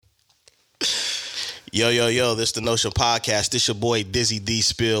Yo, this the Notion Podcast. This your boy Dizzy D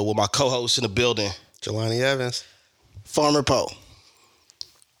Spill with my co-host in the building, Jelani Evans. Farmer Poe.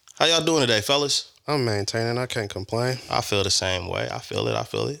 How y'all doing today, fellas? I'm maintaining. I can't complain. I feel the same way. I feel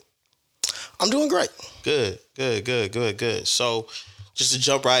it. I'm doing great. Good. So, just to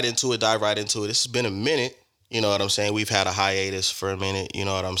jump right into it, dive right into it. This has been a minute. You know what I'm saying? We've had a hiatus for a minute. You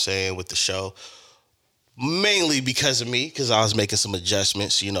know what I'm saying, with the show. Mainly because of me, because I was making some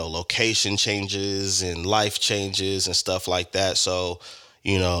adjustments, location changes and life changes and stuff like that. So,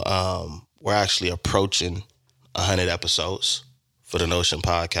 we're actually approaching 100 episodes for the Notion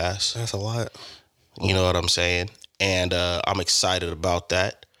Podcast. That's a lot. You know what I'm saying? And I'm excited about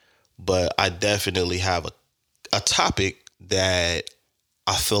that. But I definitely have a topic that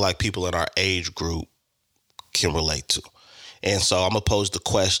I feel like people in our age group can relate to. And so I'm going to pose the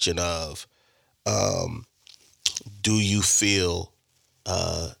question of, do you feel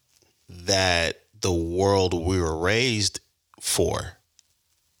that the world we were raised for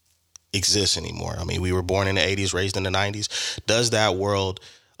exists anymore? I mean, we were born in the 80s, raised in the 90s. Does that world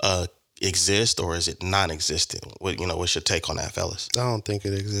exist, or is it non-existent? What's your take on that, fellas? I don't think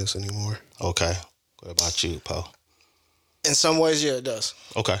it exists anymore. Okay. What about you, Poe? In some ways, yeah, it does.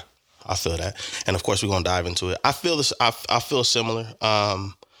 Okay. I feel that. And of course, we're going to dive into it. I feel this. I feel similar.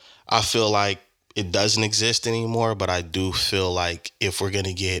 I feel like it doesn't exist anymore, but I do feel like if we're going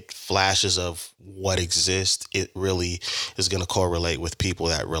to get flashes of what exists, it really is going to correlate with people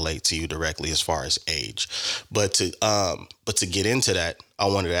that relate to you directly as far as age. But to get into that, I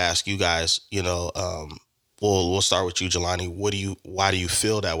wanted to ask you guys, we'll start with you, Jelani. Why do you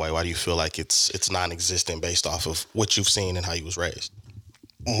feel that way? Why do you feel like it's non-existent based off of what you've seen and how you was raised?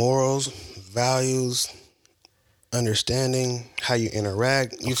 Morals, values, understanding how you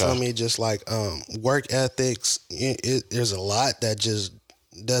interact. You feel me? Just like work ethics. There's a lot that just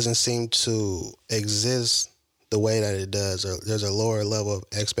doesn't seem to exist the way that it does. There's a lower level of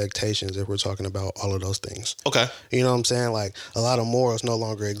expectations if we're talking about all of those things. Okay. You know what I'm saying? Like a lot of morals no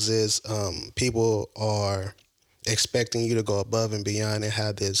longer exist. People are expecting you to go above and beyond and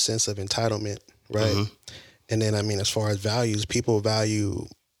have this sense of entitlement, right? Mm-hmm. And then, as far as values, people value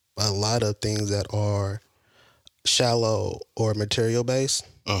a lot of things that are shallow or material based.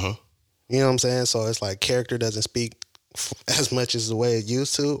 Uh-huh. You know what I'm saying? So it's like character doesn't speak as much as the way it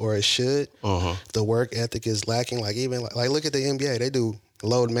used to or it should. Uh-huh. The work ethic is lacking. Like even like look at the NBA, they do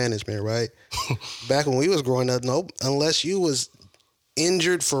load management, right? Back when we was growing up, unless you was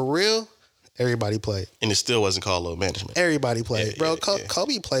injured for real, everybody played. And it still wasn't called load management. Everybody played. Bro,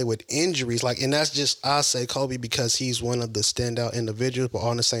 Kobe played with injuries. And that's just, I say Kobe because he's one of the standout individuals, but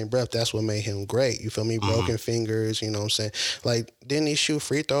on the same breath, that's what made him great. You feel me? Mm-hmm. Broken fingers, you know what I'm saying? Like, didn't he shoot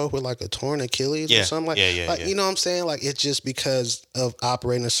free throws with like a torn Achilles or something? You know what I'm saying? Like, it's just because of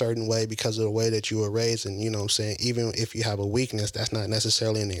operating a certain way, because of the way that you were raised. And, you know what I'm saying? Even if you have a weakness, that's not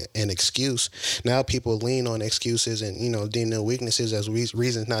necessarily an excuse. Now people lean on excuses and, deem their weaknesses as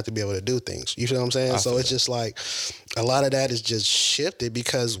reasons not to be able to do things. You know what I'm saying? So it's just like a lot of that is just shifted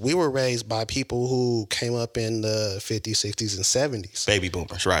because we were raised by people who came up in the 50s, 60s, and 70s. Baby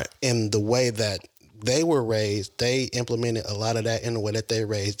boomers, right. And the way that they were raised, they implemented a lot of that in the way that they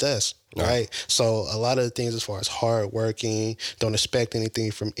raised us, right? So a lot of the things as far as hard working, don't expect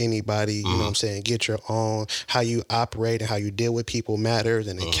anything from anybody, you know what I'm saying? Get your own, how you operate and how you deal with people matters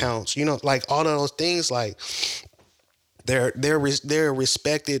and it counts. Like all of those things, like they're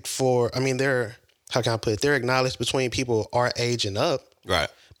respected for, they're, how can I put it? They're acknowledged between people our age and up. Right.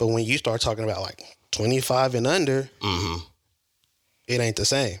 But when you start talking about like 25 and under, it ain't the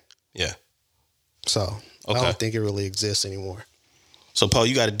same. Yeah. So I don't think it really exists anymore. So Poe,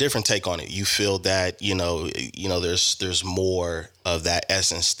 you got a different take on it. You feel that, there's more of that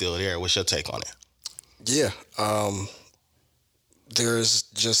essence still there. What's your take on it? Yeah. There's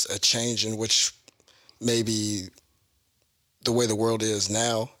just a change in which maybe the way the world is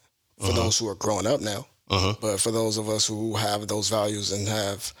now for those who are growing up now. But for those of us who have those values and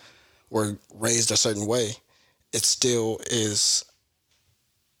were raised a certain way, it still is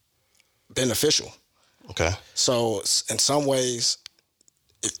beneficial. Okay. So in some ways,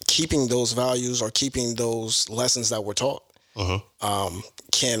 keeping those values or keeping those lessons that were taught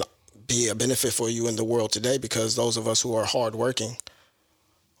can be a benefit for you in the world today, because those of us who are hardworking,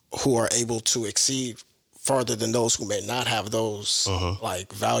 who are able to exceed farther than those who may not have those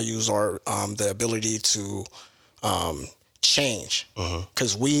like values or the ability to change.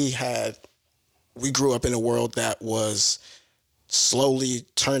 Because we grew up in a world that was slowly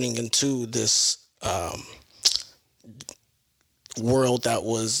turning into this world that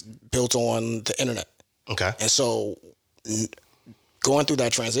was built on the internet. Okay. And so going through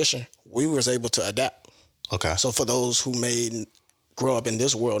that transition, we was able to adapt. Okay. So for those who may grow up in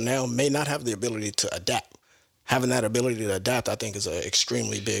this world now, may not have the ability to adapt. Having that ability to adapt, I think, is an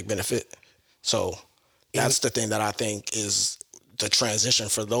extremely big benefit. So that's the thing that I think is the transition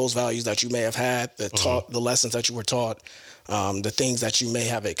for those values that you may have had, the lessons that you were taught, the things that you may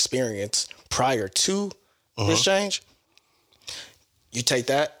have experienced prior to this change. You take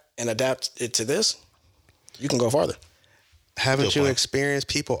that and adapt it to this, you can go farther. Haven't you experienced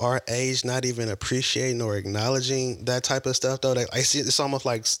people our age not even appreciating or acknowledging that type of stuff, though? I see it's almost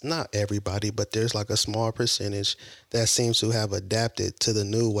like not everybody, but there's like a small percentage that seems to have adapted to the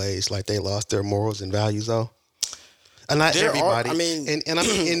new ways, like they lost their morals and values, though. And not everybody. I mean, and I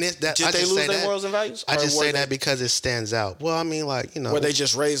mean, in this, that, did I they just lose say their that, morals and values? I just say that because it stands out. Well, I mean, like, you know, were they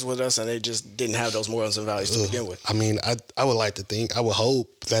just raised with us and they just didn't have those morals and values to begin with? I mean, I would like to think, I would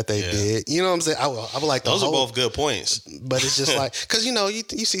hope that they did. You know what I'm saying? I would like to Those hope. are both good points. But it's just like, because, you know, you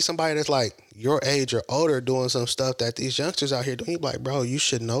see somebody that's like your age or older doing some stuff that these youngsters out here doing. You be like, bro, you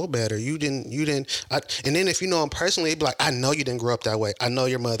should know better. You didn't. And then if you know them personally, you'd be like, I know you didn't grow up that way. I know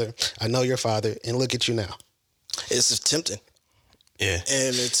your mother. I know your father. And look at you now. It's just tempting. Yeah.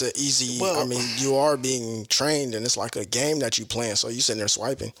 And it's an easy, I mean, you are being trained and it's like a game that you playing. So you sitting there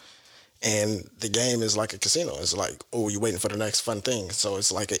swiping and the game is like a casino. It's like, oh, you're waiting for the next fun thing. So it's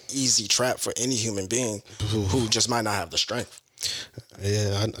like an easy trap for any human being who just might not have the strength.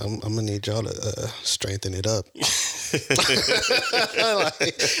 Yeah, I'm gonna need y'all to strengthen it up. I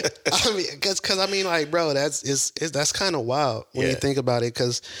mean, because I mean, like, bro, that's kind of wild when you think about it.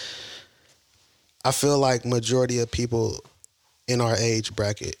 Because I feel like majority of people in our age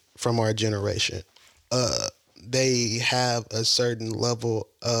bracket from our generation, they have a certain level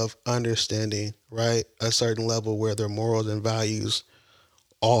of understanding, right? A certain level where their morals and values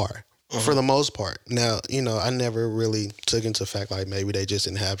are. For the most part. Now, you know, I never really took into fact like maybe they just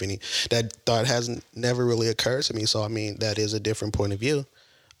didn't have any. That thought hasn't never really occurred to me. So I mean, that is a different point of view.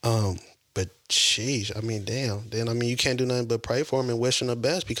 But sheesh, I mean, damn. Then I mean, you can't do nothing but pray for them and wish them the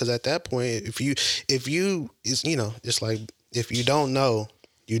best, because at that point, if you is, you know, it's like if you don't know,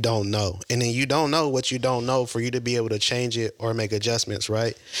 you don't know, and then you don't know what you don't know for you to be able to change it or make adjustments,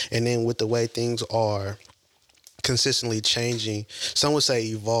 right? And then with the way things are consistently changing, some would say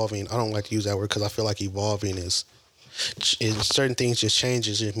evolving. I don't like to use that word because I feel like evolving is certain things just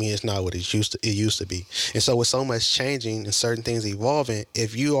changes. It means it's not what it used to be. And so with so much changing and certain things evolving,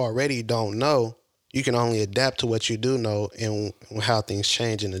 if you already don't know, you can only adapt to what you do know and how things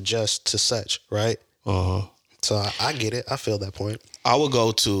change and adjust to such, right? So I get it. I feel that point. I would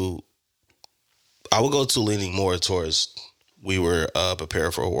go to leaning more towards we were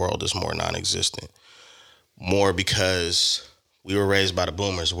prepared for a world that's more non-existent. More because we were raised by the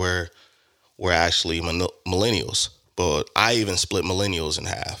boomers, we're actually millennials. But I even split millennials in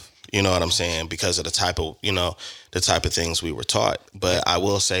half. You know what I'm saying? Because of the type of things we were taught. But I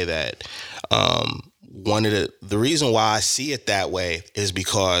will say that one of the reason why I see it that way is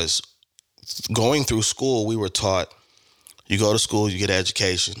because going through school, we were taught, you go to school, you get an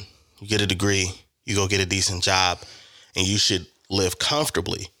education, you get a degree, you go get a decent job, and you should live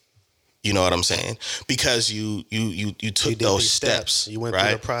comfortably. You know what I'm saying? Because you took those steps. You went right?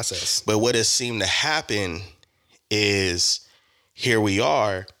 through the process. But what has seemed to happen is here we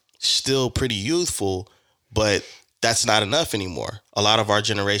are, still pretty youthful, but that's not enough anymore. A lot of our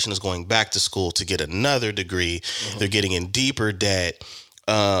generation is going back to school to get another degree. They're getting in deeper debt.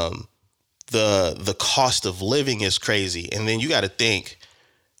 The cost of living is crazy. And then you got to think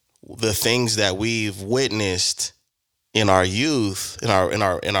the things that we've witnessed in our youth, in our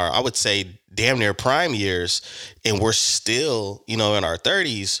I would say damn near prime years, and we're still, you know, in our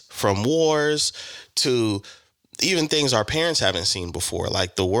 30s, from wars to even things our parents haven't seen before,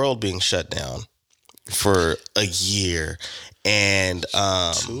 like the world being shut down for a year, and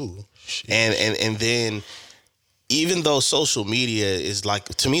and then even though social media is like,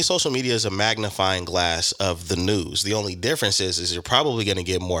 to me, social media is a magnifying glass of the news. The only difference is you're probably going to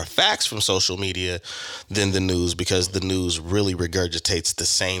get more facts from social media than the news, because the news really regurgitates the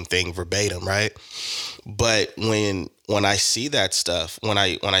same thing verbatim, right? But when I see that stuff, when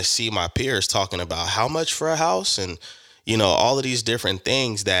I see my peers talking about how much for a house and, you know, all of these different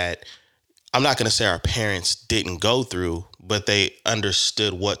things that I'm not going to say our parents didn't go through, but they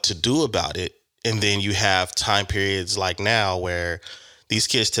understood what to do about it. And then you have time periods like now where these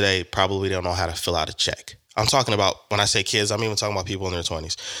kids today probably don't know how to fill out a check. I'm talking about, when I say kids, I'm even talking about people in their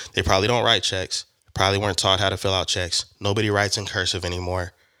 20s. They probably don't write checks. Probably weren't taught how to fill out checks. Nobody writes in cursive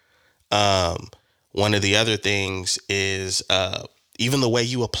anymore. One of the other things is even the way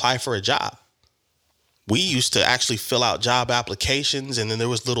you apply for a job. We used to actually fill out job applications, and then there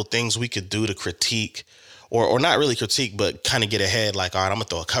was little things we could do to critique or not really critique, but kind of get ahead. Like, all right, I'm gonna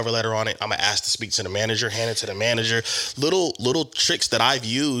throw a cover letter on it. I'm gonna ask to speak to the manager, hand it to the manager. Little tricks that I've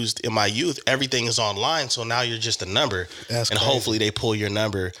used in my youth. Everything is online, so now you're just a number, and crazy. Hopefully they pull your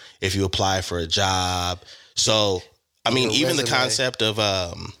number if you apply for a job. So. I mean, even the concept of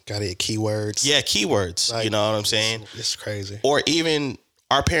gotta get keywords. Yeah, keywords. Like, you know what I'm saying? It's crazy. Or even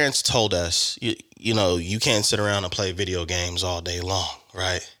our parents told us, you know, you can't sit around and play video games all day long,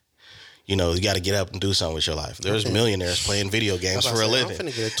 right? You know, you got to get up and do something with your life. There's millionaires playing video games for a living. I'm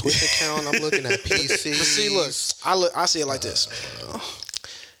finna get a Twitch account. I'm looking at PC. But see, look, I see it like this.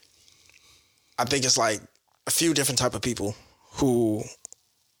 I think it's like a few different type of people who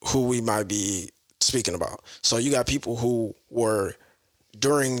we might be speaking about. So you got people who were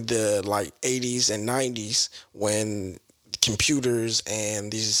during the like 80s and 90s when computers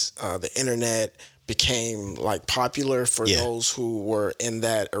and these the internet became like popular for those who were in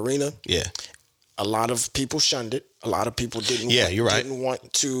that arena. Yeah. A lot of people shunned it. A lot of people didn't didn't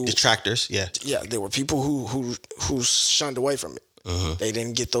want to detractors, Yeah, there were people who shunned away from it. Mm-hmm. They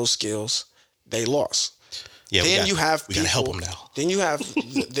didn't get those skills. They lost. Yeah, then you have people, we gotta help them now. Then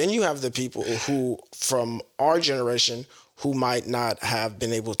you have the people who from our generation who might not have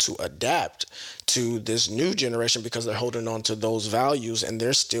been able to adapt to this new generation because they're holding on to those values and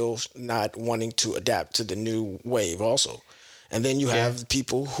they're still not wanting to adapt to the new wave also. And then you have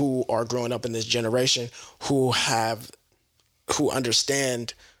people who are growing up in this generation who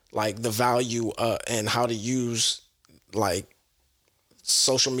understand like the value and how to use like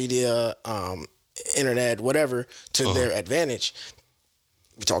social media, internet, whatever, to their advantage.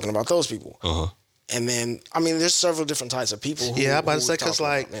 We're talking about those people. And then, I mean, there's several different types of people. I'm about to say, because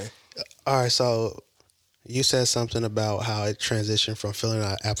like, all right, so you said something about how it transitioned from filling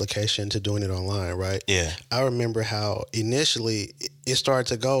out an application to doing it online, right? Yeah. I remember how initially it started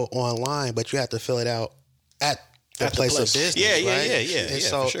to go online, but you have to fill it out at the place of business. Yeah. And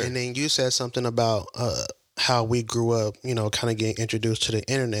so, sure. And then you said something about how we grew up, you know, kind of getting introduced to the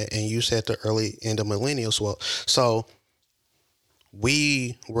internet, and you said the early end of millennials. Well, so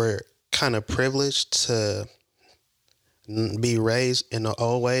we were kind of privileged to be raised in the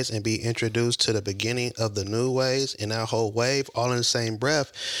old ways and be introduced to the beginning of the new ways in that whole wave all in the same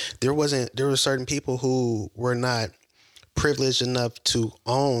breath. There were certain people who were not privileged enough to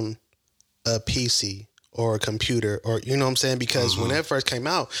own a PC or a computer, or you know what I'm saying? Because when that first came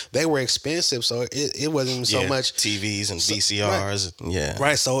out, they were expensive, so it wasn't so much TVs and VCRs. Right.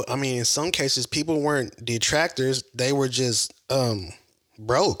 Right. So I mean, in some cases, people weren't detractors; they were just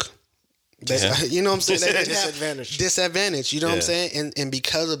broke. You know what I'm saying? They disadvantage. You know what I'm saying? And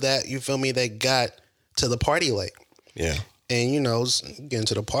because of that, you feel me? They got to the party late. Yeah. And you know, getting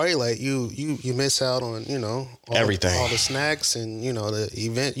to the party late, you miss out on, you know, everything, all the snacks, and you know the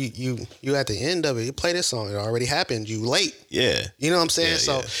event. You at the end of it, you play this song, it already happened. You late. Yeah. You know what I'm saying?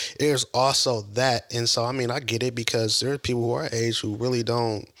 So there's also that, and so I mean I get it, because there are people who are our age who really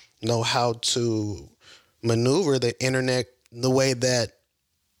don't know how to maneuver the internet the way that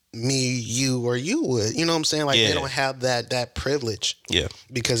me, you, or you would. You know what I'm saying? Like they don't have that privilege. Yeah.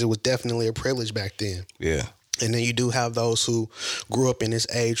 Because it was definitely a privilege back then. Yeah. And then you do have those who grew up in this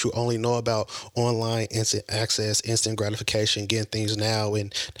age who only know about online instant access, instant gratification, getting things now,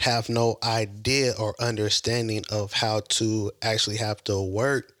 and have no idea or understanding of how to actually have to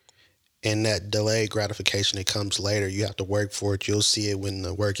work. And that delayed gratification, it comes later. You have to work for it. You'll see it when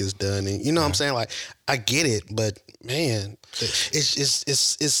the work is done. And you know what I'm saying? Like, I get it, but man,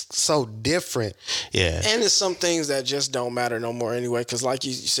 it's so different. Yeah. And it's some things that just don't matter no more anyway. Because like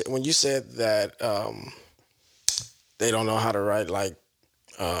you said, when you said that they don't know how to write like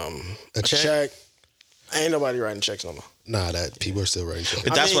a check, ain't nobody writing checks no more. Nah, that people are still writing checks.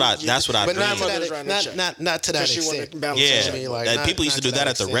 But that's what I but not to that extent. Yeah, like people used to do that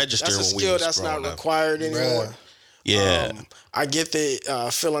at the register. That's a skill that's not required anymore. Yeah. I get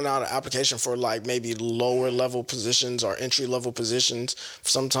the filling out an application for like maybe lower level positions or entry level positions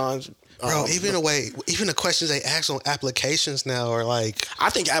sometimes. Bro, even the questions they ask on applications now are like... I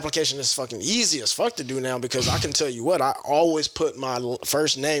think application is fucking easy as fuck to do now, because I can tell you what, I always put my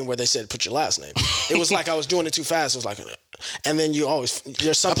first name where they said put your last name. It was like I was doing it too fast. It was like... And then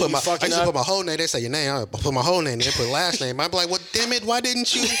there's something you fucking up. I used to put my whole name. They say your name. I put my whole name. They put last name. I'm like, well, damn it, why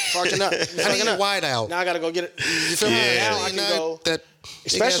didn't you? Fucking up. I need a white out. Now I got to go get it. You feel me? Now I can go...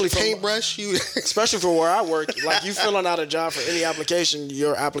 Especially for paintbrush, especially for where I work, like you filling out a job for any application,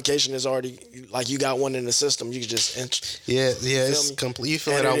 your application is already like you got one in the system. You can just it's complete. You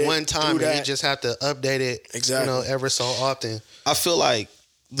fill it out one time, and you just have to update it. Exactly, you know, ever so often. I feel like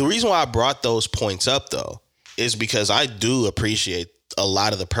the reason why I brought those points up though is because I do appreciate a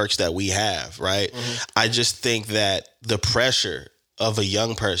lot of the perks that we have, right? I just think that the pressure of a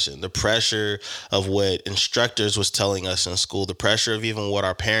young person, the pressure of what instructors was telling us in school, the pressure of even what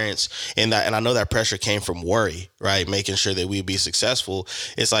our parents, and I know that pressure came from worry, right? Making sure that we'd be successful.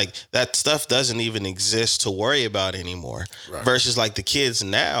 It's like that stuff doesn't even exist to worry about anymore. Right. Versus like the kids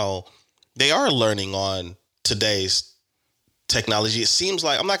now, they are learning on today's technology. It seems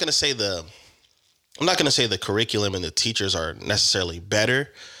like I'm not going to say the curriculum and the teachers are necessarily better,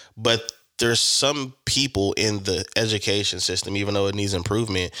 but there's some people in the education system, even though it needs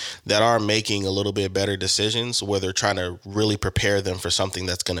improvement, that are making a little bit better decisions where they're trying to really prepare them for something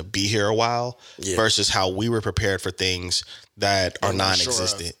that's going to be here a while versus how we were prepared for things that are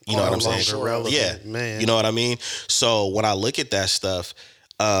non-existent. You know what I'm saying? Yeah. Man. You know what I mean? So when I look at that stuff,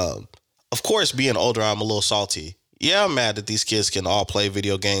 of course, being older, I'm a little salty. Yeah, I'm mad that these kids can all play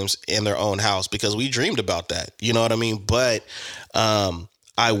video games in their own house because we dreamed about that. You know what I mean? But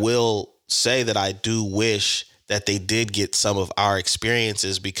I will say that I do wish that they did get some of our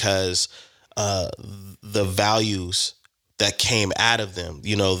experiences because the values that came out of them,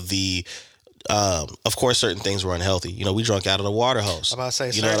 you know, of course, certain things were unhealthy. You know, we drunk out of the water hose. I'm about to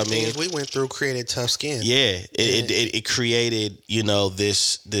say, you know what I mean? We went through created tough skin. Yeah, it created, you know,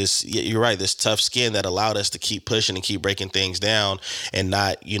 this. You're right, this tough skin that allowed us to keep pushing and keep breaking things down and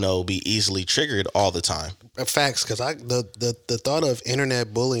not, you know, be easily triggered all the time. Facts, because the thought of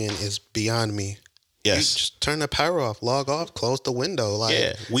internet bullying is beyond me. Yes. You just turn the power off, log off, close the window. Like,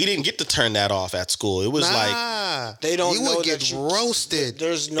 yeah, we didn't get to turn that off at school. It was like they don't you know would that get roasted.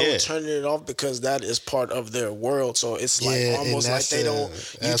 There's no turning it off because that is part of their world. So it's like almost like they don't.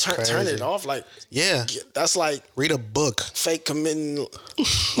 You turn it off. Like that's like read a book. Fake committing.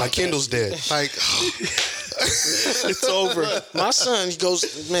 Like Kindle's dead. Like. It's over. My son, he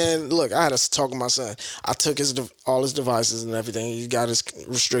goes, man, look, I had to talk with my son. I took all his devices and everything. He got his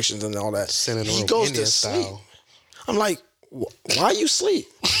restrictions and all that. He goes to sleep. I'm like, why are you asleep?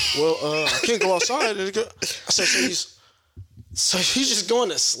 Well, I can't go outside. I said, so he's just going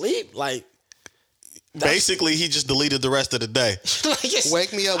to sleep? Like, basically, he just deleted the rest of the day.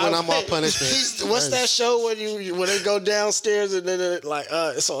 Wake me up when I'm on punishment. What's that show when they go downstairs and then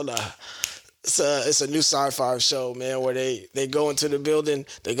it's on it's a new sci-fi show, man, where they go into the building,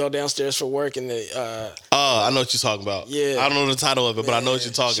 they go downstairs for work, and they I know what you're talking about. Yeah, I don't know the title of it, but I know what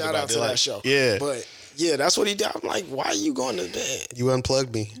you're talking about. Shout out to that show. Yeah, but yeah, that's what he did. I'm like, why are you going to bed? You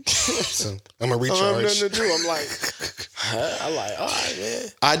unplugged me, so I'm gonna recharge. I don't have nothing to do. I'm like, all right, man.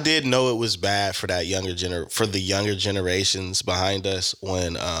 I did know it was bad for that for the younger generations behind us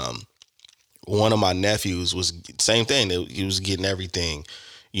when one of my nephews was same thing. He was getting everything,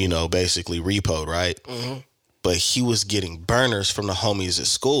 you know, basically repoed, right? Mm-hmm. But he was getting burners from the homies at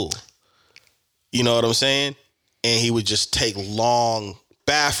school. You know what I'm saying? And he would just take long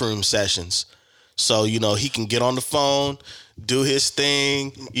bathroom sessions. So, you know, he can get on the phone, do his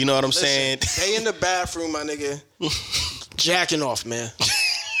thing. You know what I'm saying? They in the bathroom, my nigga, jacking off, man.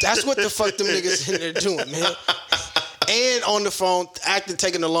 That's what the fuck them niggas in there doing, man. And on the phone,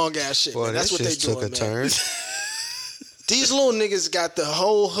 taking the long ass shit. Boy, man. That's what they doing, took a turn. These little niggas got the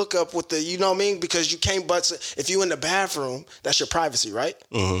whole hookup with you know what I mean? Because you can't if you in the bathroom, that's your privacy, right?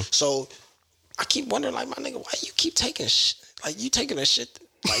 Mm-hmm. So I keep wondering, like, my nigga, why you keep taking like you taking a shit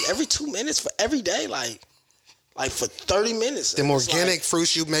like every 2 minutes for every day, like for 30 minutes. Them organic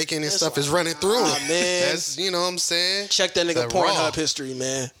fruits you making and stuff is running through. Man. That's, you know what I'm saying? Check that nigga Pornhub history,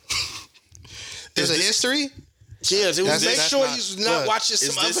 man. There's a history? Yeah, make sure he's not watching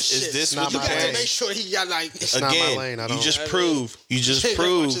some other shit. Is this what you got to make sure he got like? It's not my lane. I don't. You just prove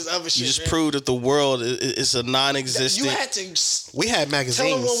that the world is a non-existent. You had to. We had magazines.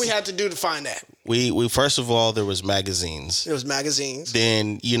 Tell them what we had to do to find that. We first of all, there was magazines. There was magazines.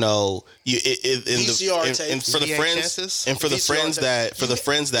 Then, you know, VCR tapes. And for the friends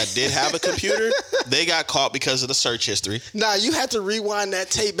that did have a computer, they got caught because of the search history. Nah, you had to rewind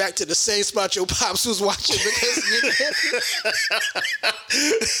that tape back to the same spot your pops was watching because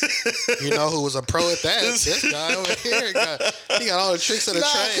you know who was a pro at that? This guy over here. He got all the tricks of the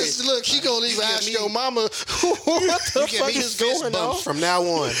trade. Look, he gonna even ask your mama what the fuck is going on from now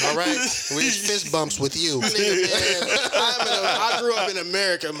on. All right, we just fist bumps with you. I grew up in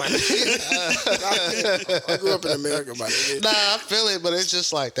America, my nigga. I grew up in America, my nigga. Nah, I feel it, but it's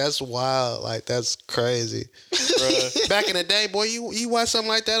just like that's wild. Like that's crazy. Back in the day, boy, you watch something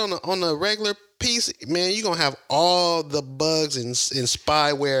like that on a regular piece, man, you gonna have all the bugs and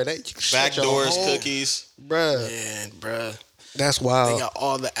spyware that backdoors, cookies, bruh. Man, bruh. That's wild. They got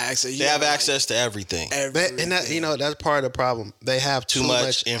all the access. They have access to everything. And that, you know, that's part of the problem. They have too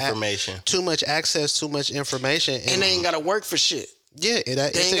much information. Too much access, too much information. And they ain't got to work for shit. Yeah, They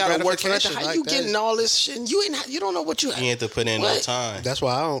ain't gotta work for nothing. How you getting all this shit? And you don't know what you have. You ain't to put in no time. That's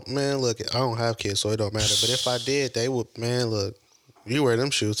why I don't have kids, so it don't matter. But if I did, they would, look. You wear them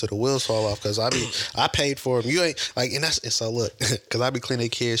shoes till the wheels fall off because I paid for them. You ain't like, and so look, because I be cleaning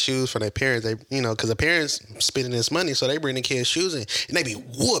kids' shoes for their parents. They, because the parents spending this money, so they bring the kids' shoes in and they be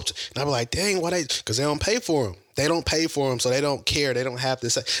whooped. And I be like, dang, why because they don't pay for them. They don't pay for them, so they don't care. They don't have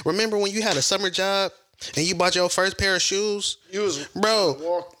to say. Remember when you had a summer job and you bought your first pair of shoes?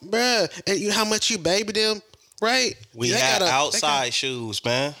 Bruh, and how much you baby them? Right, we had outside shoes,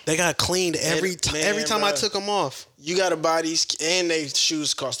 man. They got cleaned every time I took them off. You got to buy these, and they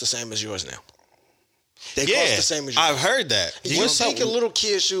shoes cost the same as yours now. They cost the same as yours. I've heard that. You think a little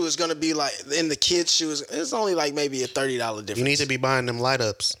kid's shoe is going to be like in the kid's shoes? It's only like maybe a $30 difference. You need to be buying them light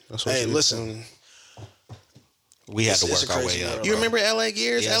ups. Hey, listen. We had to work our way up. You remember LA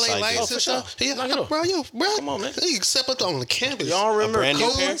Gears, LA Lights and stuff? Yeah, bro. Come on, man. You step up on the campus. Y'all remember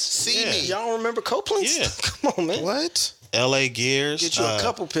Copeland's? See me. Y'all remember Copeland's? Yeah. Come on, man. What? LA Gears. Get you a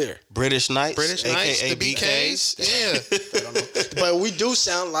couple pair. British Knights, the BKs. Yeah. But we do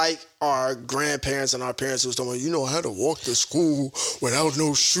sound like our grandparents and our parents who was talking about, I had to walk to school without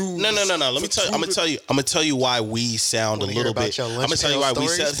no shoes. No. Let me tell you. I'm gonna tell you why we sound a little bit. I'm gonna tell you why we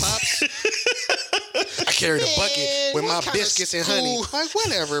sound. I carried a bucket with my biscuits and honey. Like,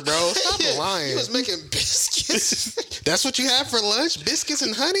 whatever, bro. Stop lying. He was making biscuits. That's what you had for lunch? Biscuits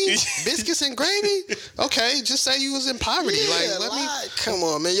and honey? Biscuits and gravy? Okay, just say you was in poverty. Come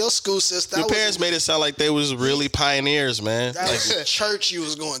on, man. Your school system. Your parents made it sound like they was really pioneers, man. That was the church you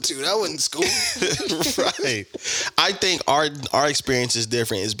was going to. That wasn't school. Right. I think our experience is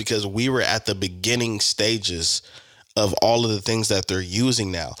different is because we were at the beginning stages of all of the things that they're using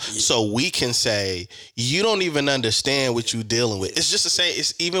now. Yeah. So we can say, you don't even understand what you're dealing with. It's just the same.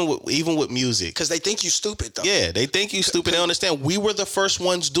 It's even with music. Because they think you stupid, though. Yeah, they think you stupid. They don't understand. We were the first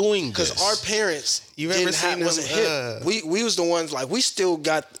ones doing this. Because our parents wasn't hip. We was the ones, like, we still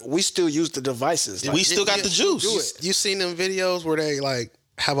use the devices. Like, we still got the juice. You seen them videos where they, like,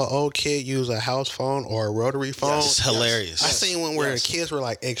 have an old kid use a house phone or a rotary phone? It's hilarious. I seen one where the kids were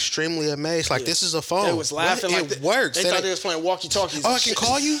like extremely amazed. Like, this is a phone. They was laughing. It works. They thought they was playing walkie-talkies. Oh, I can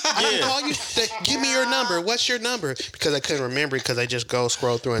call you? I can call you? Give me your number. What's your number? Because I couldn't remember because they just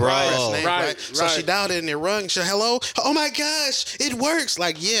scroll through and press name, right? So she dialed it and it rung. She said, hello? Oh my gosh, it works.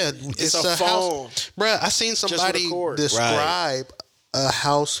 Like, yeah, it's a phone. Bruh, I seen somebody describe a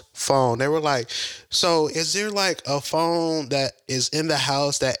house phone. They were like, so is there like a phone that is in the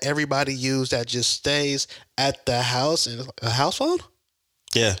house that everybody use that just stays at the house? And a house phone?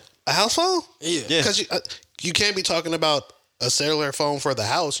 Yeah. A house phone? Yeah. Because you can't be talking about a cellular phone for the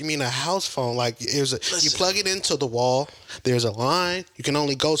house. You mean a house phone? Like, you plug it into the wall. There's a line. You can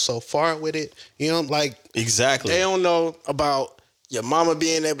only go so far with it. Like, exactly. They don't know about your mama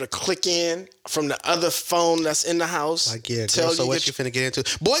being able to click in from the other phone that's in the house. Like, yeah, girl, so what you finna get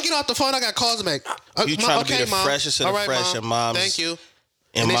into? Boy, get off the phone. I got calls to make. You trying to be the freshest of the fresh, and mom's. Thank you.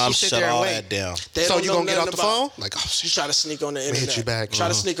 And mom shut all that down. So you gonna get off the phone? Like, you try to sneak on the internet. Hit you back. Try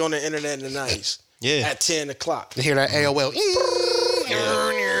to sneak on the internet in the 90s. Yeah. At 10 o'clock. You hear that AOL.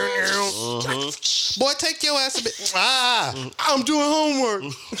 Boy, take your ass a bit. I'm doing homework.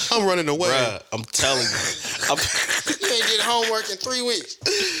 I'm running away. Bruh, I'm telling you. You ain't did homework in 3 weeks.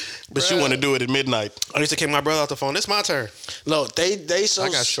 But you want to do it at midnight. I used to kick my brother off the phone. It's my turn. No, they so. I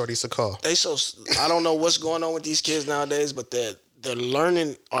got shorties to call. I don't know what's going on with these kids nowadays, but they're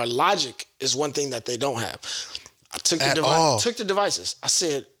learning, or logic is one thing that they don't have. I took the devices. I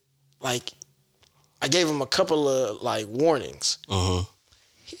said, like, I gave him a couple of like warnings.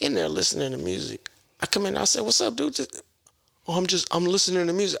 He in there listening to music. I come in, I said, "What's up, dude?" I'm listening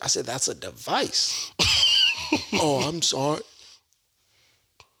to music. I said, "That's a device." Oh, I'm sorry.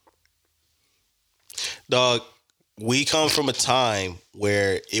 Dog, we come from a time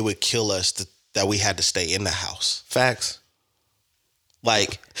where it would kill us that we had to stay in the house. Facts.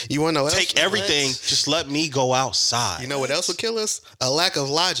 Like, you want to know what take else? everything, just let me go outside. You know what else would kill us? A lack of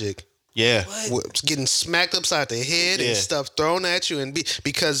logic. Yeah. Getting smacked upside the head and stuff thrown at you.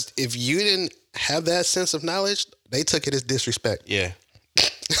 Because if you didn't have that sense of knowledge, they took it as disrespect. Yeah.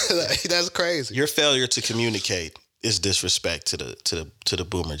 That's crazy. Your failure to communicate is disrespect to the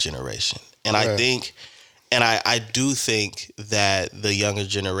boomer generation. And I think, and I do think that the younger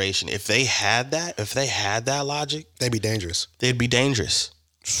generation, if they had that logic, they'd be dangerous. They'd be dangerous.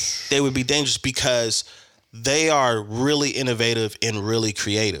 They would be dangerous because they are really innovative and really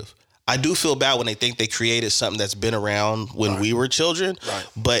creative. I do feel bad when they think they created something that's been around when we were children. Right.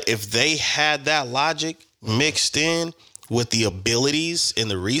 But if they had that logic mixed in with the abilities and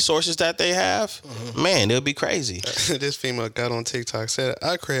the resources that they have, man, it'll be crazy. This female got on TikTok, said,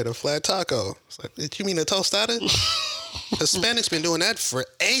 I created a flat taco. It's like, did you mean a tostada? Hispanics been doing that for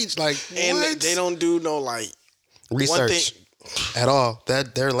age. Like, and what? they don't do no like research at all.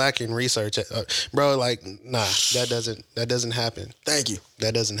 That they're lacking research, bro. Like, nah, that doesn't happen. Thank you.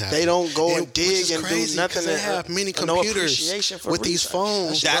 That doesn't happen. They don't go and dig and do nothing. They have many no computers with these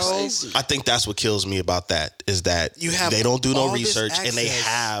phones, bro. I think that's what kills me about that is that they don't do no research and they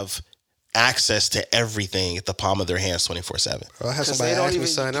have access to everything at the palm of their hands 24/7. I had somebody ask me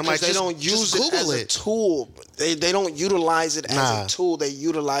something. I'm like, they don't use it as a tool. They don't utilize it as a tool. They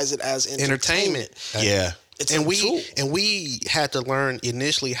utilize it as entertainment. Yeah. We had to learn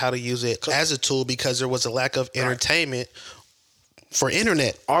initially how to use it as a tool because there was a lack of entertainment for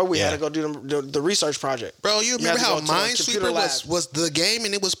internet. Or we had to go do the research project. Bro, you remember how Minesweeper was the game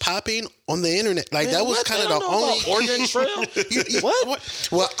and it was popping on the internet? Like, that was kind of the only Oregon Trail. What?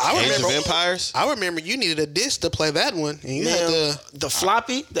 Well, I Age remember of Empires. I remember you needed a disc to play that one, and you had the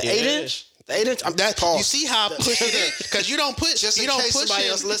floppy, the 8-inch. The 8-inch. You see how I push it because you don't push. Just you in don't case push somebody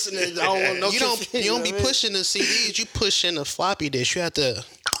else listening. I don't want no. You don't be pushing the CDs. You push in the floppy disk. You have to.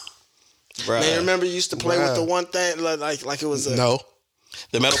 Bruh. Man, remember you used to play with the one thing like it was a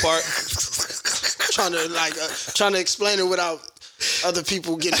the metal part. trying to explain it without other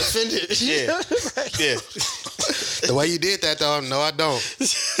people getting offended. Yeah. Yeah. The way you did that though, no, I don't.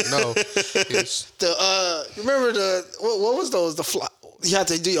 No. Remember what was those? You had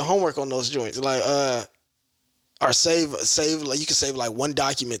to do your homework on those joints, like or save like you can save like one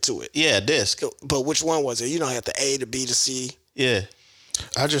document to it. Yeah, disc. But which one was it? You don't have the A to B to C. Yeah.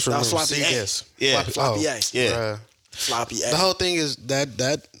 I just remember floppy C-disc. Yeah. Floppy A. Yeah. Floppy A. The whole thing is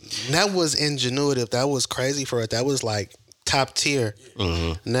that was ingenuitive. That was crazy for it. That was like top tier.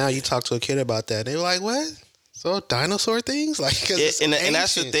 Mm-hmm. Now you talk to a kid about that, they're like, "What? So dinosaur things?" Like, and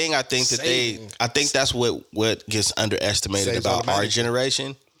that's the thing. I think that's what gets underestimated about our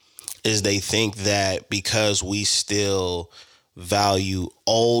generation is they think that because we still value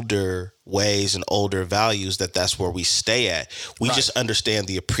older ways and older values that's where we stay at. We just understand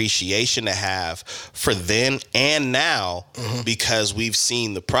the appreciation to have for then and now because we've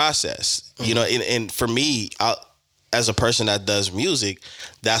seen the process. You know, and for me, as a person that does music,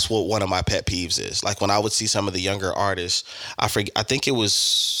 that's what one of my pet peeves is. Like when I would see some of the younger artists, I think it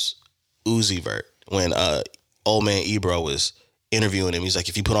was Uzi Vert when old man Ebro was interviewing him. He's like,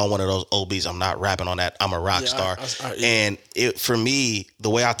 if you put on one of those old beats, I'm not rapping on that. I'm a rock star. And for me, the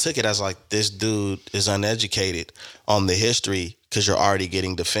way I took it, I was like, this dude is uneducated on the history because you're already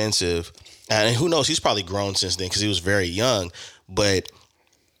getting defensive. And who knows, he's probably grown since then because he was very young. But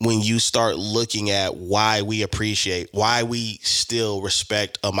when you start looking at why we still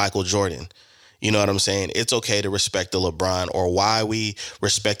respect a Michael Jordan, you know what I'm saying? It's okay to respect a LeBron, or why we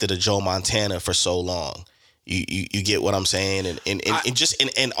respected a Joe Montana for so long. You get what I'm saying? And just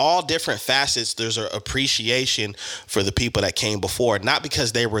in all different facets, there's an appreciation for the people that came before, not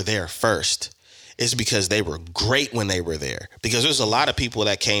because they were there first. It's because they were great when they were there. Because there's a lot of people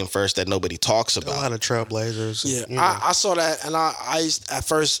that came first that nobody talks about. A lot of trailblazers. Yeah, you know. I saw that, and I at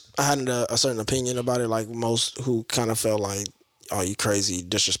first I had a certain opinion about it, like most who kind of felt like, oh, you crazy,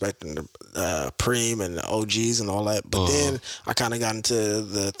 disrespecting the Preem and the OGs and all that. But then I kind of got into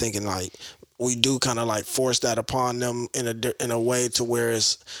the thinking like, we do kind of like force that upon them in a way to where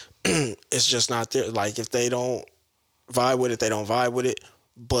it's just not there. Like if they don't vibe with it, they don't vibe with it.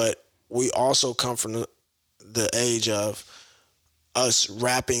 But we also come from the age of us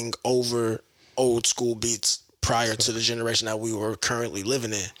rapping over old school beats prior to the generation that we were currently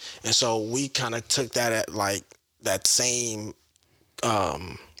living in. And so we kind of took that at like that same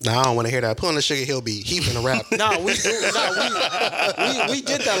No, I don't want to hear that. Put on the Sugar Hill beat. He finna rap. we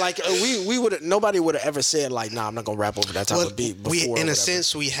did that. Like we would. Nobody would have ever said like, "Nah, I'm not gonna rap over that type of beat." Before, in a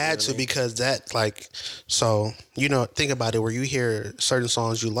sense, we had to because that like, so you know, think about it. Where you hear certain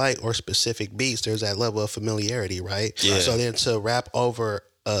songs you like or specific beats, there's that level of familiarity, right? Yeah. So then to rap over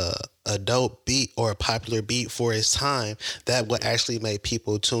a dope beat or a popular beat for its time, that would actually make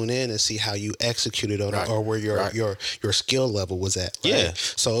people tune in and see how you executed on it or where your skill level was at. Right? Yeah.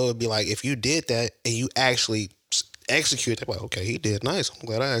 So it would be like if you did that and you actually executed, well, okay, he did nice. I'm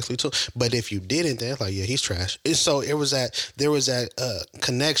glad I actually took. But if you didn't, then like, yeah, he's trash. And so there was that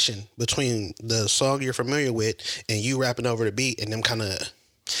connection between the song you're familiar with and you rapping over the beat and them kind of.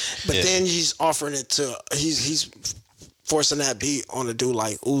 But then he's offering it to he's forcing that beat on a dude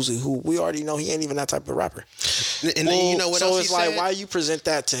like Uzi, who we already know he ain't even that type of rapper. And you know what so else it's like, why you present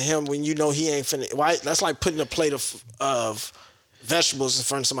that to him when you know he ain't finna? Why? That's like putting a plate of vegetables in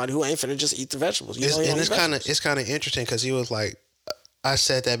front of somebody who ain't finna just eat the vegetables. It's kind of interesting because he was like, I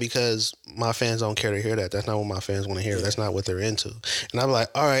said that because my fans don't care to hear that. That's not what my fans want to hear. Yeah. That's not what they're into. And I'm like,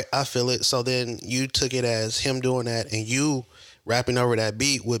 all right, I feel it. So then you took it as him doing that, and you rapping over that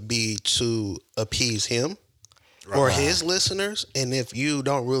beat would be to appease him or his listeners. And if you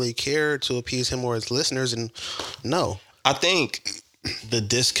don't really care to appease him or his listeners, and no, I think the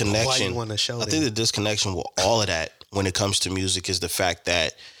disconnection. I think the disconnection with all of that when it comes to music is the fact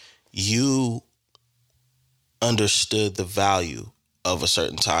that you understood the value of a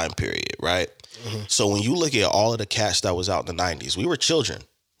certain time period, right? Mm-hmm. So when you look at all of the cats that was out in the 90s, we were children,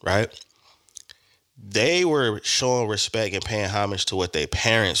 right? They were showing respect and paying homage to what their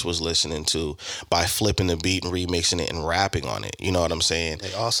parents was listening to by flipping the beat and remixing it and rapping on it. You know what I'm saying?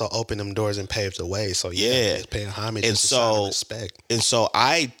 They also opened them doors and paved the way. So it's paying homage and respect. And so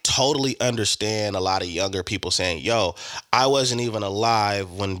I totally understand a lot of younger people saying, yo, I wasn't even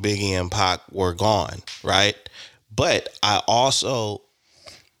alive when Biggie and Pac were gone, right? But I also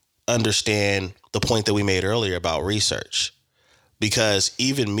understand the point that we made earlier about research, because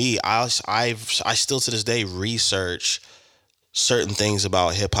even me, I still to this day research certain things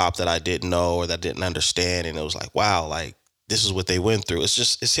about hip hop that I didn't know or that I didn't understand, and it was like, wow, like this is what they went through.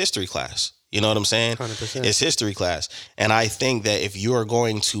 It's history class. You know what I'm saying? 100%. It's history class, and I think that if you are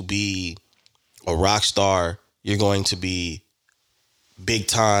going to be a rock star, you're going to be big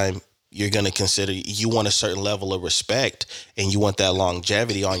time. You're going to consider, you want a certain level of respect and you want that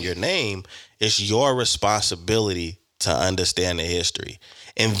longevity on your name. It's your responsibility to understand the history.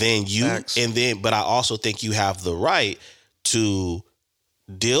 And then but I also think you have the right to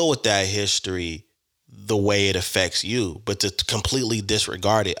deal with that history the way it affects you. But to completely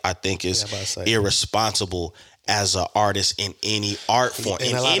disregard it, I think is irresponsible as an artist in any art form.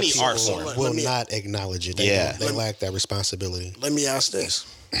 And in any art form. Will not acknowledge it. They lack that responsibility. Let me ask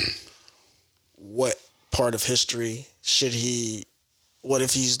this. What part of history what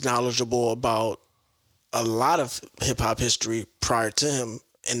if he's knowledgeable about a lot of hip hop history prior to him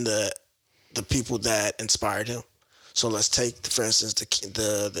and the people that inspired him? So let's take, for instance,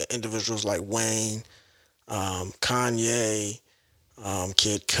 the individuals like Wayne, Kanye,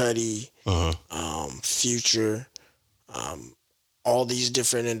 Kid Cudi, Future, all these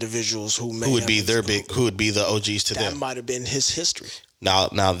different individuals who would be the OGs to them. That might have been his history. Now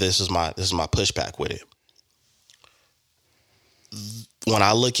this is my pushback with it. When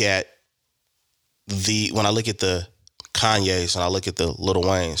I look at the Kanyes and I look at the Lil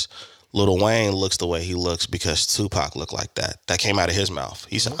Waynes, Lil Wayne looks the way he looks because Tupac looked like that. That came out of his mouth.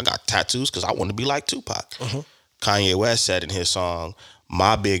 He said, I got tattoos because I want to be like Tupac. Kanye West said in his song,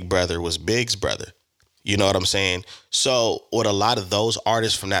 my big brother was Big's brother. You know what I'm saying? So what a lot of those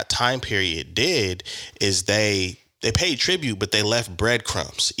artists from that time period did is they paid tribute, but they left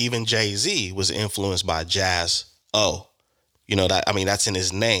breadcrumbs. Even Jay-Z was influenced by Jazz O. You know, that's in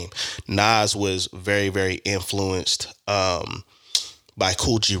his name. Nas was very, very influenced by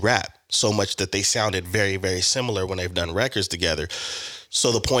Cool G Rap, so much that they sounded very, very similar when they've done records together.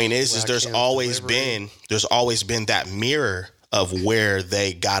 So the point is there's always been that mirror of where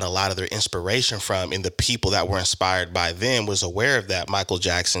they got a lot of their inspiration from, and the people that were inspired by them was aware of that. Michael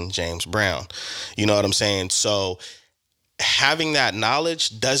Jackson, James Brown. You know what I'm saying? So having that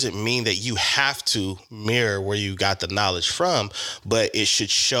knowledge doesn't mean that you have to mirror where you got the knowledge from, but it should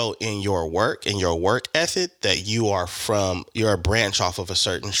show in your work and your work ethic that you're a branch off of a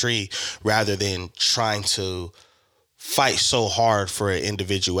certain tree, rather than trying to fight so hard for an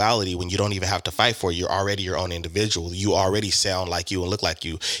individuality when you don't even have to fight for it. You're already your own individual. You already sound like you and look like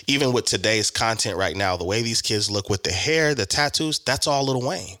you. Even with today's content right now, the way these kids look with the hair, the tattoos, that's all Lil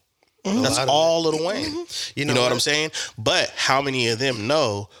Wayne. That's all Lil Wayne. You know what I'm saying? But how many of them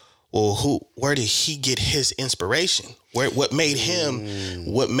know, well, where did he get his inspiration? What made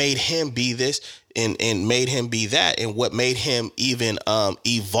him be this and made him be that, and what made him even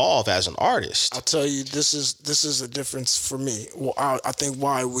evolve as an artist? I'll tell you, this is a difference for me. Well, I think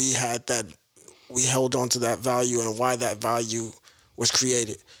why we held on to that value and why that value was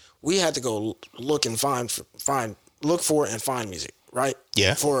created. We had to go look and look for and find music, right?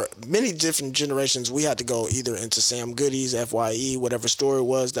 Yeah. For many different generations, we had to go either into Sam Goody's, FYE, whatever store it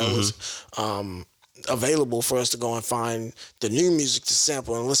was that was available for us to go and find the new music to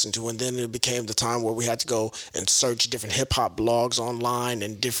sample and listen to. And then it became the time where we had to go and search different hip hop blogs online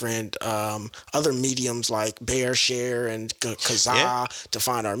and different other mediums like BearShare and Kazaa to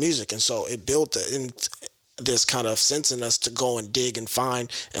find our music. And so it built this kind of sense in us to go and dig and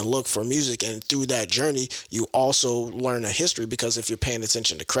find and look for music. And through that journey, you also learn a history, because if you're paying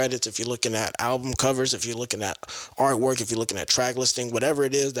attention to credits, if you're looking at album covers, if you're looking at artwork, if you're looking at track listing, whatever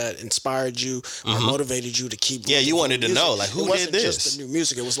it is that inspired you or motivated you to keep. Yeah, you wanted to know, like, who did this? It wasn't just the new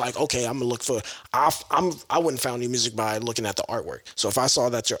music. It was like, okay, I'm gonna look for. I wouldn't found new music by looking at the artwork. So if I saw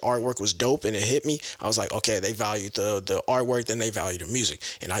that your artwork was dope and it hit me, I was like, okay, they valued the artwork, then they valued the music,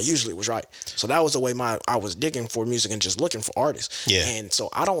 and I usually was right. So that was the way I was digging for music and just looking for artists. Yeah. And so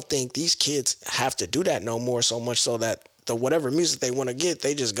I don't think these kids have to do that no more, so much so that the whatever music they want to get,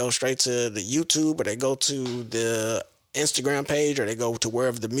 they just go straight to the YouTube, or they go to the Instagram page, or they go to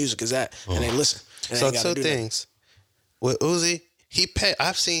wherever the music is at, and they listen. And So two things. With Uzi,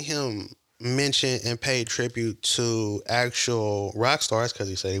 I've seen him mention and pay tribute to actual rock stars, because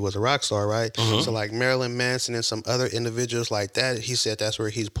he said he was a rock star, right? So like Marilyn Manson and some other individuals like that, he said that's where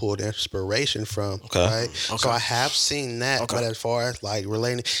he's pulled inspiration from, right? Okay. So I have seen that, but as far as like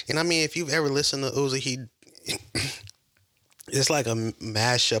relating, and I mean, if you've ever listened to Uzi, it's like a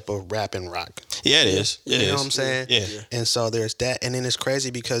mashup of rap and rock. Yeah, it is. You know what I'm saying? Yeah. And so there's that, and then it's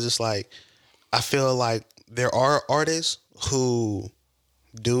crazy because it's like, I feel like there are artists who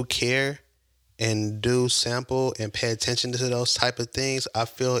do care and do sample and pay attention to those type of things. I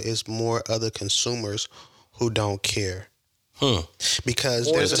feel it's more other consumers who don't care. Because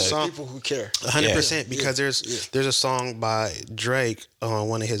or there's a song, people who care 100%. Because there's a song by Drake on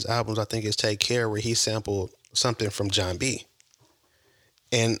one of his albums, I think it's Take Care, where he sampled something from John B.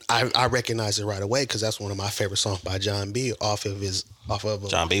 And I recognize it right away because that's one of my favorite songs by John B. off of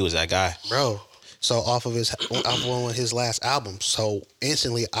John B was that guy, bro. So off of one of his last albums. So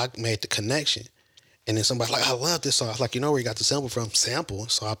instantly I made the connection. And then somebody's like, I love this song. I was like, you know where you got the sample from? Sample.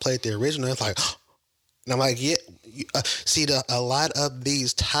 So I played the original. It's like, and I'm like, yeah. See, a lot of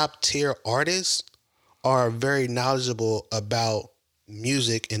these top tier artists are very knowledgeable about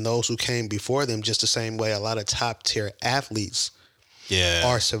music and those who came before them, just the same way a lot of top tier athletes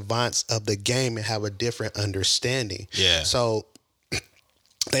are savants of the game and have a different understanding. Yeah. So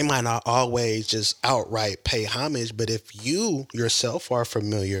they might not always just outright pay homage, but if you yourself are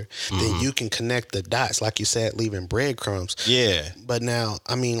familiar, then you can connect the dots, like you said, leaving breadcrumbs. Yeah. But now,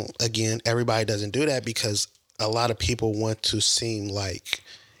 I mean, again, everybody doesn't do that because a lot of people want to seem like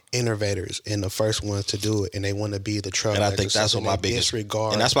innovators and the first ones to do it, and they want to be the trailblazer. And I think that's what my biggest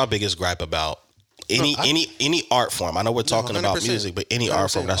disregard. And that's my biggest gripe about any art form. I know we're talking about music, but any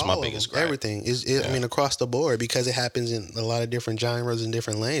art form, that's my biggest gripe. Everything is, I mean, across the board, because it happens in a lot of different genres and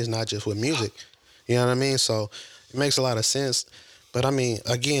different lanes, not just with music. You know what I mean? So it makes a lot of sense. But I mean,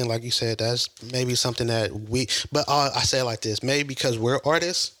 again, like you said, that's maybe something that I say it like this, maybe because we're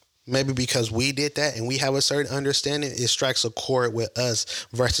artists, maybe because we did that and we have a certain understanding, it strikes a chord with us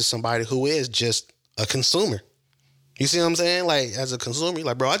versus somebody who is just a consumer. You see what I'm saying? Like, as a consumer, you're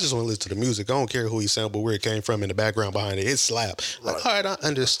like, bro, I just want to listen to the music. I don't care who he sampled, where it came from, in the background behind it. It's slap. Like, all right, I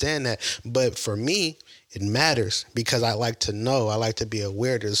understand that. But for me, it matters because I like to know. I like to be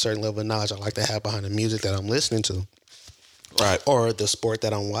aware. There's a certain level of knowledge I like to have behind the music that I'm listening to. Right. Or the sport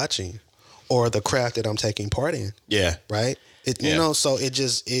that I'm watching. Or the craft that I'm taking part in. Yeah. Right? You know, so it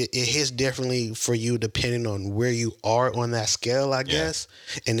hits differently for you depending on where you are on that scale, I guess.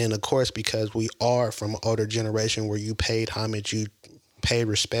 And then, of course, because we are from an older generation where you paid homage, you paid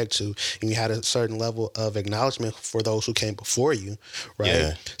respect to, and you had a certain level of acknowledgement for those who came before you, right?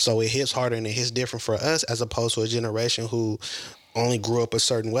 Yeah. So it hits harder and it hits different for us as opposed to a generation who only grew up a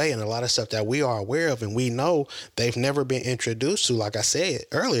certain way, and a lot of stuff that we are aware of and we know they've never been introduced to. Like I said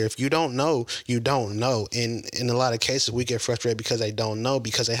earlier, if you don't know, you don't know. And in a lot of cases, we get frustrated because they don't know,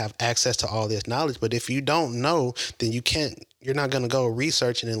 because they have access to all this knowledge. But if you don't know, then you're not going to go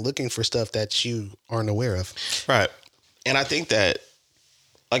researching and looking for stuff that you aren't aware of. Right. And I think that,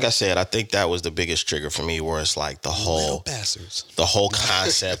 like I said, I think that was the biggest trigger for me, where it's like the whole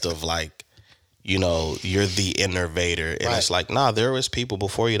concept of like, you know, you're the innovator. And it's like, nah, there was people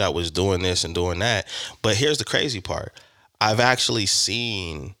before you that was doing this and doing that. But here's the crazy part. I've actually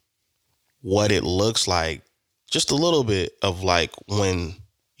seen what it looks like, just a little bit of like when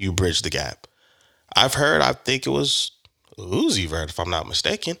you bridge the gap. I think it was Uzi Vert, if I'm not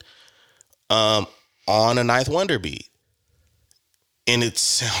mistaken, on a Ninth Wonder beat. And it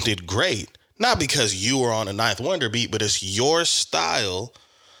sounded great. Not because you were on a Ninth Wonder beat, but it's your style,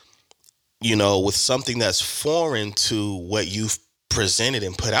 you know, with something that's foreign to what you've presented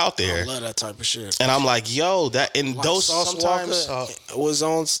and put out there. I love that type of shit. And I'm like, yo, that, and like those sometimes was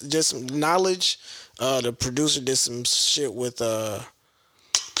on just knowledge. The producer did some shit with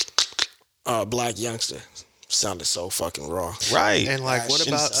Black Youngster. sounded so fucking raw. Right. And like, what And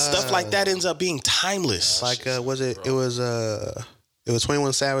about stuff like that ends up being timeless. like it was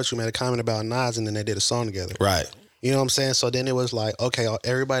 21 Savage who made a comment about Nas, and then they did a song together. Right. You know what I'm saying? So then it was like, okay,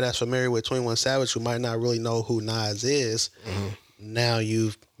 everybody that's familiar with 21 Savage who might not really know who Nas is, now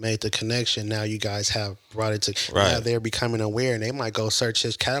you've made the connection. Now you guys have brought it to, now they're becoming aware, and they might go search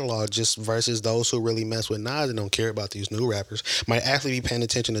his catalog just versus those who really mess with Nas and don't care about these new rappers might actually be paying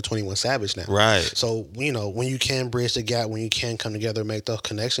attention to 21 Savage now. Right. So, you know, when you can bridge the gap, when you can come together and make the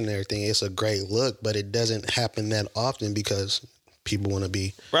connection and everything, it's a great look, but it doesn't happen that often because people want to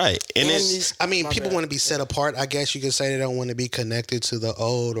be right, and it's. I mean, people want to be set apart. I guess you could say they don't want to be connected to the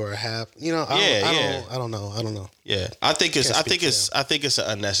old or have. You know, I don't know. Yeah, I think it's an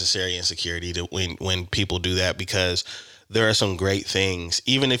unnecessary insecurity to when people do that, because there are some great things.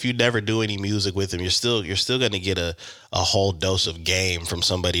 Even if you never do any music with them, you're still going to get a whole dose of game from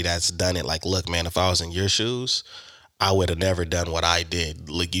somebody that's done it. Like, look, man, if I was in your shoes, I would have never done what I did.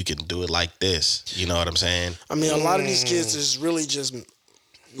 Like, you can do it like this. You know what I'm saying? I mean, a lot of these kids is really just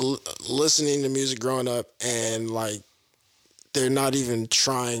listening to music growing up, and like they're not even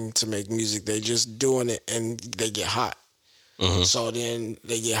trying to make music. They're just doing it, and they get hot. So then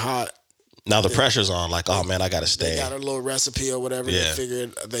they get hot. Now the pressure's on. Like, oh man, I gotta stay. They got a little recipe or whatever. Yeah.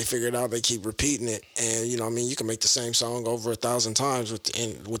 They figured out. They keep repeating it, and you know, I mean, you can make the same song over 1,000 times with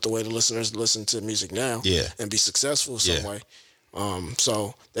the way the listeners listen to music now. Yeah. And be successful some way.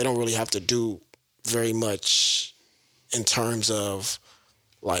 So they don't really have to do very much in terms of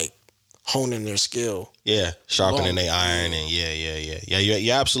like honing their skill. Yeah, sharpening their iron, and yeah.